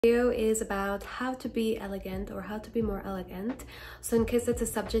Video is about how to be elegant or how to be more elegant. So in case that's a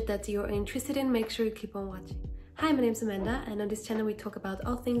subject that you're interested in, make sure you keep on watching. Hi, my name is Amanda, and on this channel we talk about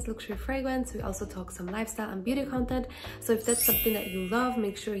all things luxury fragrance. We also talk some lifestyle and beauty content. So if that's something that you love,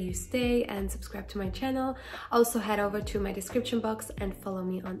 make sure you stay and subscribe to my channel. Also head over to my description box and follow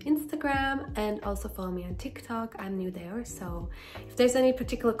me on Instagram, and also follow me on TikTok. I'm new there, so if there's any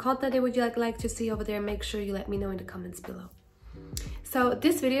particular content that would you like to see over there, make sure you let me know in the comments below. So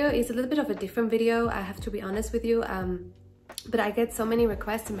this video is a little bit of a different video, I have to be honest with you, but I get so many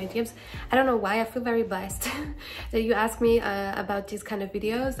requests in my DMs. I don't know why, I feel very blessed that you ask me about these kind of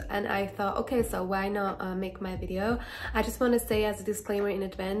videos, and I thought, okay, so why not make my video. I just want to say as a disclaimer in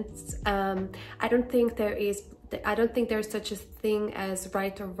advance, I don't think there's such a thing as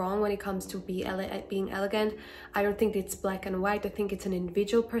right or wrong when it comes to being elegant. I don't think it's black and white. I think it's an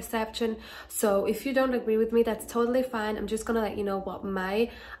individual perception. So if you don't agree with me, that's totally fine. I'm just gonna let you know what my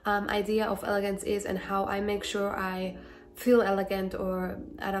idea of elegance is and how I make sure I feel elegant, or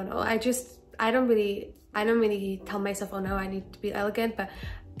I don't know. I don't really tell myself, oh no, I need to be elegant, but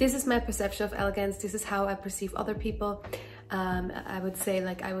this is my perception of elegance. This is how I perceive other people. I would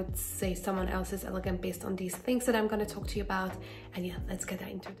say someone else is elegant based on these things that I'm going to talk to you about. And yeah, let's get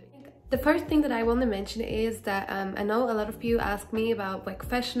into it. The first thing that I want to mention is that I know a lot of you ask me about like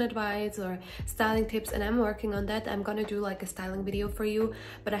fashion advice or styling tips, and I'm working on that. I'm gonna do like a styling video for you,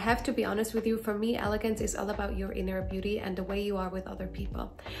 but I have to be honest with you, for me elegance is all about your inner beauty and the way you are with other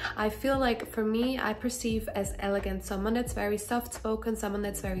people. I feel like for me, I perceive as elegant someone that's very soft-spoken, someone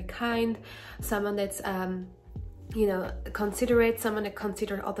that's very kind, someone that's you know, considerate, someone that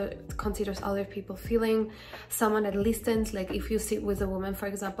considers other people feeling, someone that listens. Like if you sit with a woman, for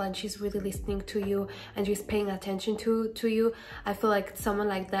example, and she's really listening to you and she's paying attention to you, I feel like someone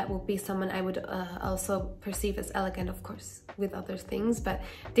like that would be someone I would also perceive as elegant, of course with other things, but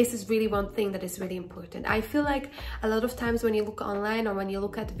this is really one thing that is really important. I feel like a lot of times when you look online or when you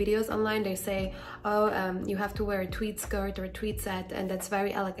look at videos online, they say, oh, you have to wear a tweed skirt or a tweed set, and that's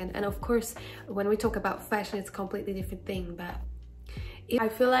very elegant. And of course, when we talk about fashion, it's a completely different thing. But I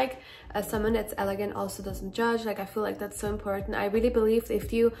feel like someone that's elegant also doesn't judge. Like I feel like that's so important. I really believe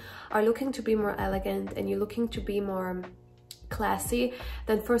if you are looking to be more elegant and you're looking to be more classy,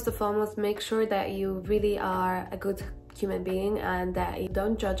 then first and foremost, make sure that you really are a good human being and that you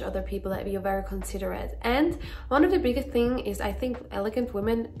don't judge other people, that you're very considerate. And one of the biggest thing is, I think elegant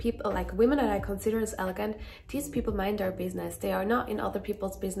women, people like women that I consider as elegant, these people mind their business. They are not in other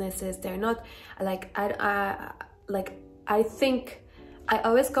people's businesses. They're not like I think I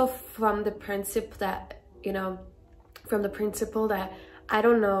always go from the principle that, you know, I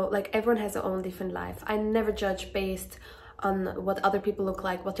don't know, like everyone has their own different life. I never judge based on what other people look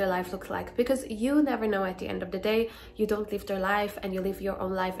like, what their life looks like, because you never know. At the end of the day, you don't live their life and you live your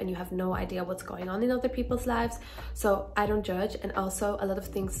own life, and you have no idea what's going on in other people's lives. So I don't judge. And also a lot of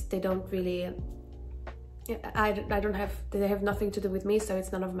things, they don't really, they have nothing to do with me, so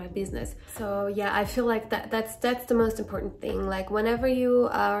it's none of my business. So yeah, I feel like that's the most important thing. Like whenever you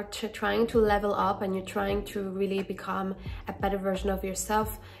are trying to level up and you're trying to really become a better version of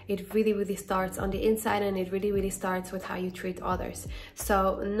yourself, it really starts on the inside, and it really starts with how you treat others.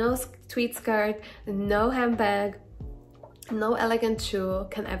 So no tweed skirt, no handbag, no elegant shoe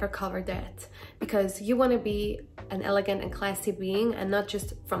can ever cover that, because you want to be an elegant and classy being, and not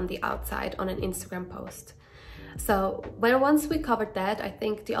just from the outside on an Instagram post. So once we covered that, I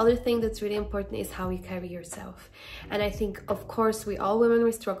think the other thing that's really important is how you carry yourself. And I think, of course, we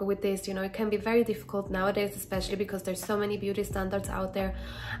struggle with this. You know, it can be very difficult nowadays, especially because there's so many beauty standards out there.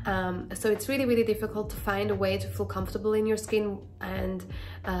 So it's really difficult to find a way to feel comfortable in your skin and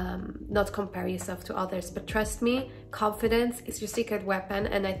not compare yourself to others. But trust me, confidence is your secret weapon.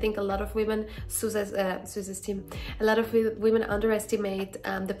 And I think a lot of women, a lot of women underestimate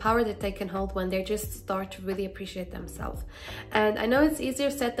the power that they can hold when they just start to really appreciate themselves. And I know it's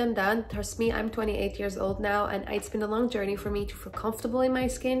easier said than done. Trust me, I'm 28 years old now, and it's been a long journey for me to feel comfortable in my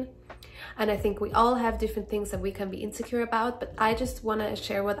skin. And I think we all have different things that we can be insecure about, but I just want to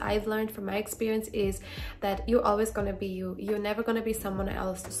share what I've learned from my experience is that you're always going to be you. You're never going to be someone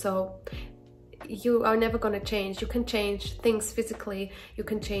else. So you are never going to change. You can change things physically, you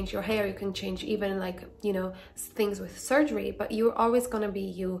can change your hair, you can change even like, you know, things with surgery, but you're always going to be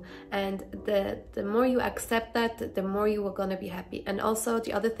you. And the more you accept that, the more you are going to be happy. And also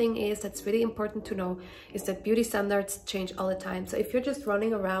the other thing is that's really important to know is that beauty standards change all the time. So if you're just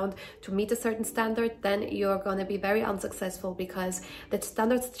running around to meet a certain standard, then you're going to be very unsuccessful, because the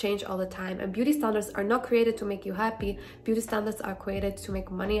standards change all the time. And beauty standards are not created to make you happy. Beauty standards are created to make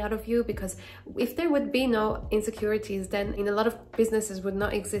money out of you, because if there would be no insecurities, then in a lot of businesses would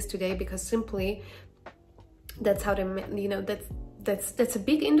not exist today, because simply that's how they, you know, that's a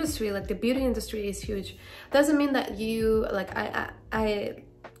big industry. Like the beauty industry is huge. Doesn't mean that you, like, I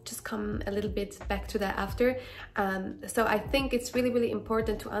just come a little bit back to that after. So I think it's really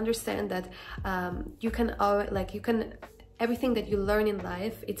important to understand that you can everything that you learn in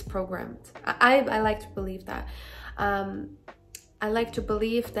life, it's programmed. I like to believe that. I like to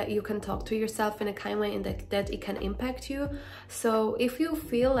believe that you can talk to yourself in a kind way and that it can impact you. So if you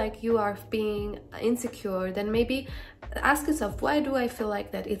feel like you are being insecure, then maybe ask yourself, why do I feel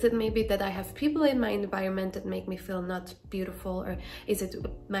like that? Is it maybe that I have people in my environment that make me feel not beautiful? Or is it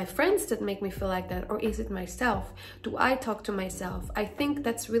my friends that make me feel like that? Or is it myself? Do I talk to myself? I think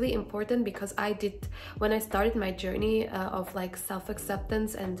that's really important, because I did, when I started my journey of like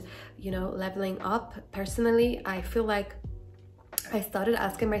self-acceptance and, you know, leveling up personally, I feel like I started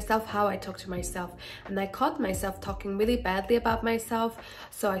asking myself how I talk to myself, and I caught myself talking really badly about myself.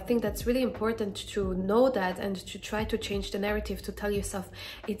 So I think that's really important to know that, and to try to change the narrative, to tell yourself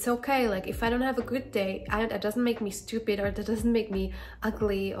it's okay. Like, if I don't have a good day, that doesn't make me stupid, or that doesn't make me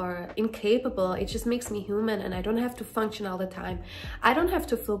ugly or incapable. It just makes me human, and I don't have to function all the time. I don't have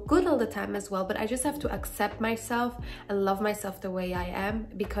to feel good all the time as well, but I just have to accept myself and love myself the way I am,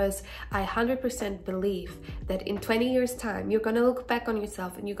 because I 100% believe that in 20 years time you're gonna look back on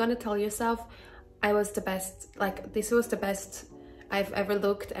yourself and you're gonna tell yourself, I was the best, like this was the best I've ever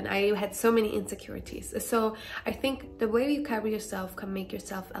looked, and I had so many insecurities. So I think the way you carry yourself can make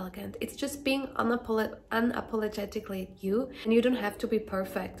yourself elegant. It's just being unapologetically you, and you don't have to be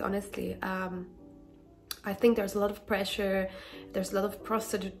perfect, honestly. I think there's a lot of pressure, there's a lot of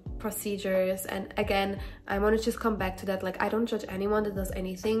procedures, and again, I want to just come back to that. Like, I don't judge anyone that does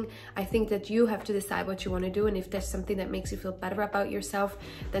anything. I think that you have to decide what you want to do, and if there's something that makes you feel better about yourself,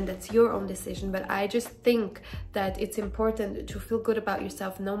 then that's your own decision. But I just think that it's important to feel good about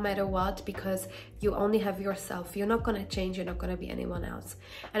yourself no matter what, because you only have yourself. You're not going to change, you're not going to be anyone else.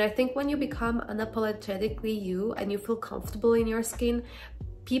 And I think when you become unapologetically you and you feel comfortable in your skin,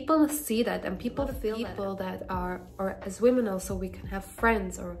 people see that, and people feel that are, or as women also, we can have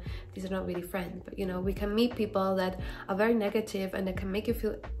friends, or these are not really friends, but you know, we can meet people that are very negative and that can make you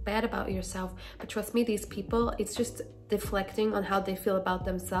feel bad about yourself. But trust me, these people, it's just deflecting on how they feel about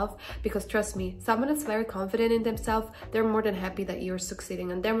themselves, because trust me, someone that's very confident in themselves, they're more than happy that you're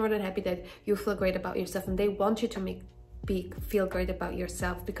succeeding, and they're more than happy that you feel great about yourself, and they want you to feel great about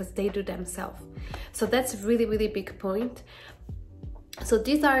yourself, because they do themselves. So that's really big point. So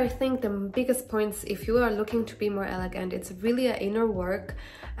these are, I think, the biggest points if you are looking to be more elegant. It's really an inner work,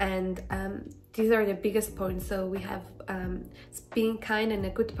 and these are the biggest points. So we have being kind and a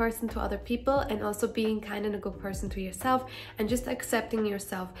good person to other people, and also being kind and a good person to yourself, and just accepting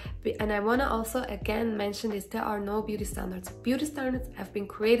yourself. And I want to also again mention this: there are no beauty standards. Beauty standards have been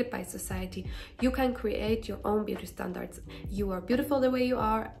created by society. You can create your own beauty standards. You are beautiful the way you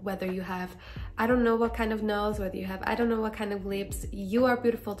are, whether you have I don't know what kind of nose, whether you have I don't know what kind of lips. You are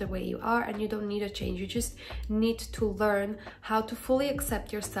beautiful the way you are, and you don't need a change. You just need to learn how to fully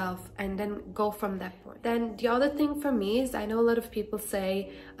accept yourself, and then go from that point. Then the other thing for me is, I know a lot of people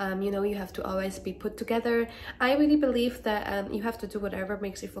say, you know, you have to always be put together. I really believe that you have to do whatever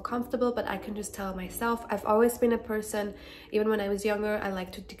makes you feel comfortable, but I can just tell myself, I've always been a person, even when I was younger, I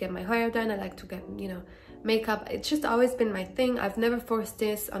like to get my hair done, I like to get, you know, makeup. It's just always been my thing. I've never forced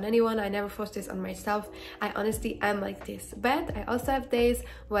this on anyone. I never forced this on myself. I honestly am like this. But I also have days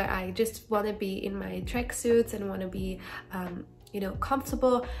where I just want to be in my tracksuits and want to be you know,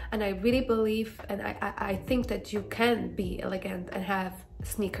 comfortable. And I really believe, and I think that you can be elegant and have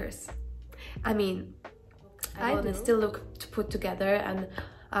sneakers. I mean, I want to still look put together, and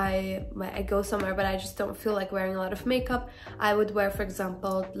I go somewhere, but I just don't feel like wearing a lot of makeup. I would wear, for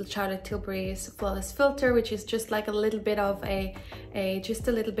example, Charlotte Tilbury's Flawless Filter, which is just like a little bit of just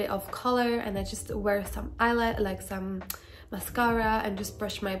a little bit of color, and I just wear some eyeliner, like some mascara, and just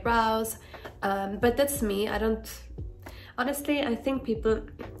brush my brows. But that's me. I don't, honestly, I think people,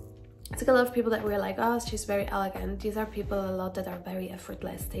 it's like a lot of people that were like, oh, she's very elegant. These are people a lot that are very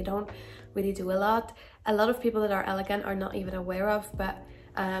effortless. They don't really do a lot. A lot of people that are elegant are not even aware of, but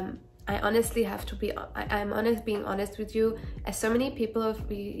I honestly have to be, I'm being honest with you. As so many people of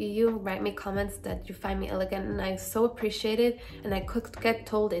you write me comments that you find me elegant, and I so appreciate it, and I could get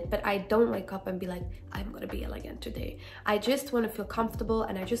told it, but I don't wake up and be like, I'm gonna be elegant today. I just want to feel comfortable,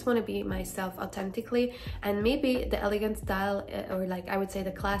 and I just want to be myself authentically. And maybe the elegant style, or like I would say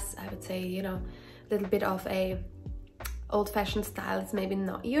the class, I would say, you know, a little bit of old-fashioned style is maybe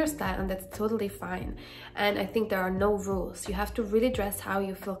not your style, and that's totally fine. And I think there are no rules. You have to really dress how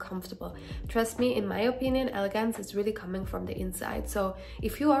you feel comfortable. Trust me, in my opinion, elegance is really coming from the inside. So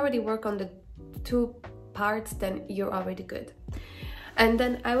if you already work on the two parts, then you're already good. And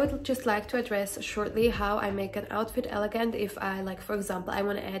then I would just like to address shortly how I make an outfit elegant. If I, like, for example, I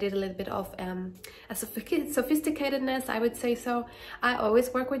want to add it a little bit of a sophisticatedness, I would say so. I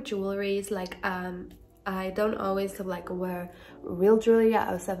always work with jewelries, like I don't always like wear real jewelry.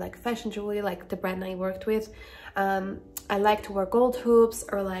 I also have like fashion jewelry, like the brand I worked with. I like to wear gold hoops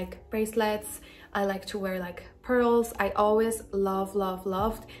or like bracelets. I like to wear like pearls. I always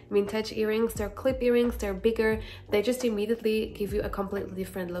loved vintage earrings. They're clip earrings, they're bigger, they just immediately give you a completely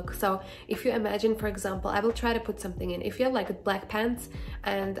different look. So if you imagine, for example, I will try to put something in. If you have like black pants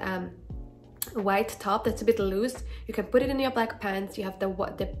and a white top that's a bit loose, you can put it in your black pants. You have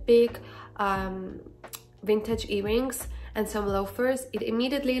the big vintage earrings and some loafers. It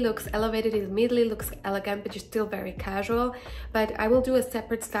immediately looks elevated, it immediately looks elegant, but you're still very casual. But I will do a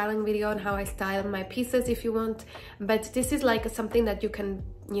separate styling video on how I style my pieces if you want. But this is like something that you can,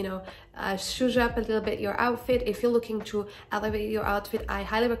 you know, zhuzh up a little bit your outfit. If you're looking to elevate your outfit, I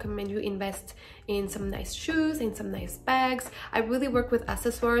highly recommend you invest in some nice shoes, in some nice bags. I really work with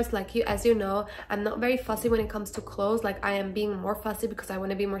accessories. Like, as you know, I'm not very fussy when it comes to clothes. Like, I am being more fussy because I want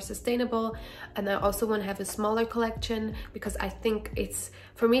to be more sustainable, and I also want to have a smaller collection because I think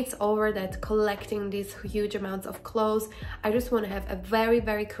for me it's over that collecting these huge amounts of clothes. I just want to have a very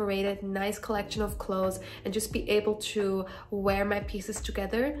curated, nice collection of clothes and just be able to wear my pieces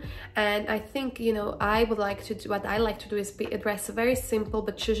together. And I think, you know, what I like to do is dress very simple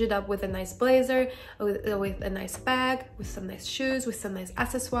but zhuzh it up with a nice blazer, with a nice bag, with some nice shoes, with some nice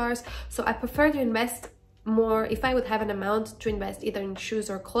accessoires. So I prefer to invest more. If I would have an amount to invest either in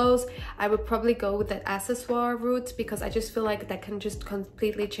shoes or clothes, I would probably go with that accessoire route, because I just feel like that can just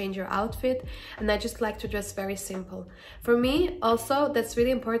completely change your outfit, and I just like to dress very simple. For me also, that's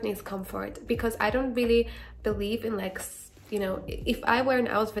really important, is comfort, because I don't really believe in, like, you know, if I wear an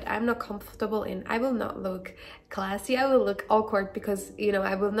outfit I'm not comfortable in, I will not look classy, I will look awkward, because, you know,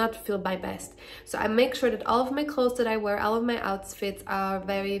 I will not feel my best. So I make sure that all of my clothes that I wear, all of my outfits are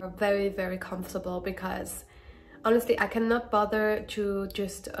very comfortable, because honestly I cannot bother to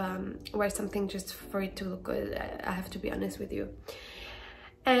just wear something just for it to look good. I have to be honest with you.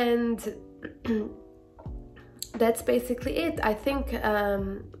 And that's basically it. I think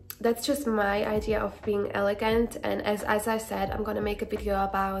that's just my idea of being elegant. And as I said, I'm gonna make a video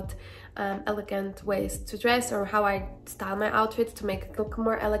about elegant ways to dress, or how I style my outfits to make it look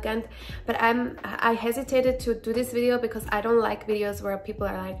more elegant. But I hesitated to do this video because I don't like videos where people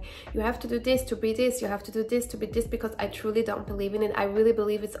are like, you have to do this to be this, you have to do this to be this, because I truly don't believe in it. I really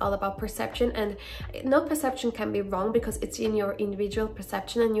believe it's all about perception, and no perception can be wrong because it's in your individual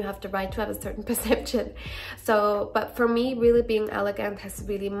perception and you have the right to have a certain perception. So, but for me, really being elegant has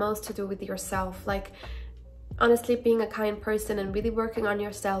really most to do with yourself. Like, honestly, being a kind person and really working on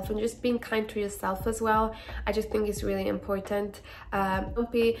yourself and just being kind to yourself as well, I just think is really important.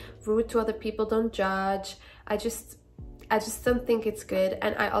 Don't be rude to other people, don't judge. I just don't think it's good.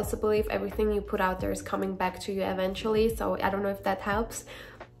 And I also believe everything you put out there is coming back to you eventually, so I don't know if that helps.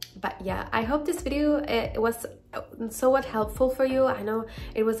 But yeah, I hope this video was somewhat helpful for you. I know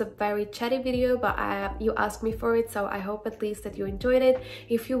it was a very chatty video, but you asked me for it, so I hope at least that you enjoyed it.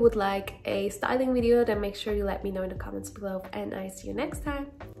 If you would like a styling video, then make sure you let me know in the comments below, and I see you next time.